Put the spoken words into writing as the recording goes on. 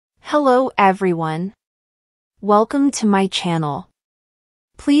Hello everyone. Welcome to my channel.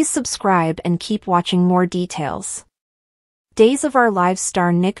 Please subscribe and keep watching more details. Days of Our Lives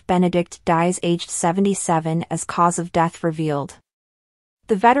star Nick Benedict dies aged 77 as cause of death revealed.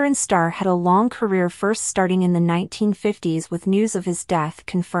 The veteran star had a long career, first starting in the 1950s with news of his death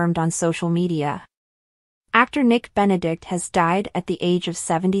confirmed on social media. Actor Nick Benedict has died at the age of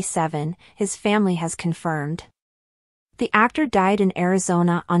 77, his family has confirmed. The actor died in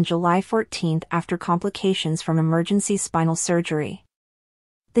Arizona on July 14 after complications from emergency spinal surgery.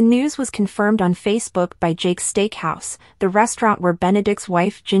 The news was confirmed on Facebook by Jake's Steakhouse, the restaurant where Benedict's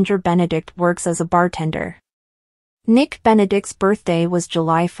wife Ginger Benedict works as a bartender. Nick Benedict's birthday was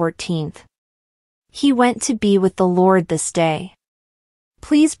July 14. He went to be with the Lord this day.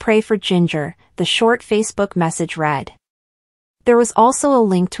 Please pray for Ginger, the short Facebook message read. There was also a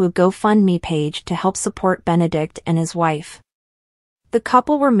link to a GoFundMe page to help support Benedict and his wife. The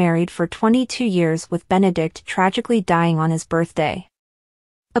couple were married for 22 years, with Benedict tragically dying on his birthday.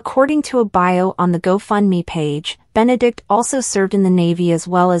 According to a bio on the GoFundMe page, Benedict also served in the Navy as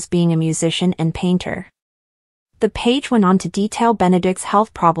well as being a musician and painter. The page went on to detail Benedict's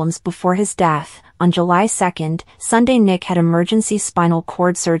health problems before his death. On July 2, Sunday, Nick had emergency spinal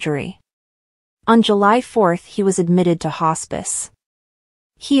cord surgery. On July 4, he was admitted to hospice.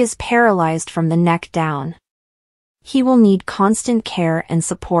 He is paralyzed from the neck down. He will need constant care and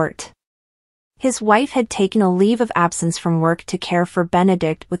support. His wife had taken a leave of absence from work to care for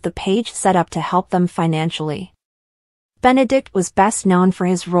Benedict, with the page set up to help them financially. Benedict was best known for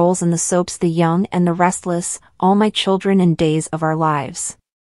his roles in the soaps The Young and the Restless, All My Children and Days of Our Lives.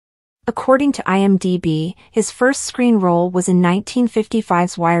 According to IMDb, his first screen role was in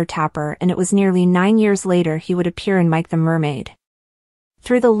 1955's Wiretapper, and it was nearly 9 years later he would appear in Mike the Mermaid.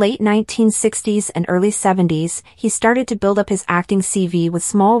 Through the late 1960s and early 70s, he started to build up his acting CV with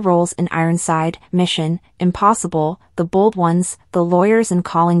small roles in Ironside, Mission, Impossible, The Bold Ones, The Lawyers and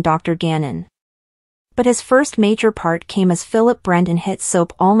Calling Dr. Gannon. But his first major part came as Philip Brent in hit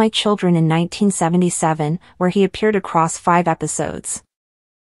soap All My Children in 1977, where he appeared across 5 episodes.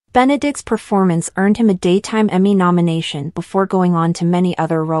 Benedict's performance earned him a Daytime Emmy nomination before going on to many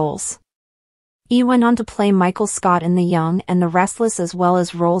other roles. He went on to play Michael Scott in The Young and the Restless, as well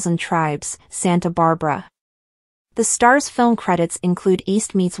as roles in Tribes, Santa Barbara. The star's film credits include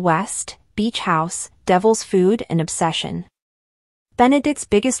East Meets West, Beach House, Devil's Food and Obsession. Benedict's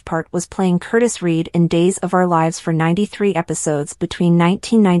biggest part was playing Curtis Reed in Days of Our Lives for 93 episodes between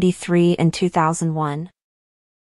 1993 and 2001.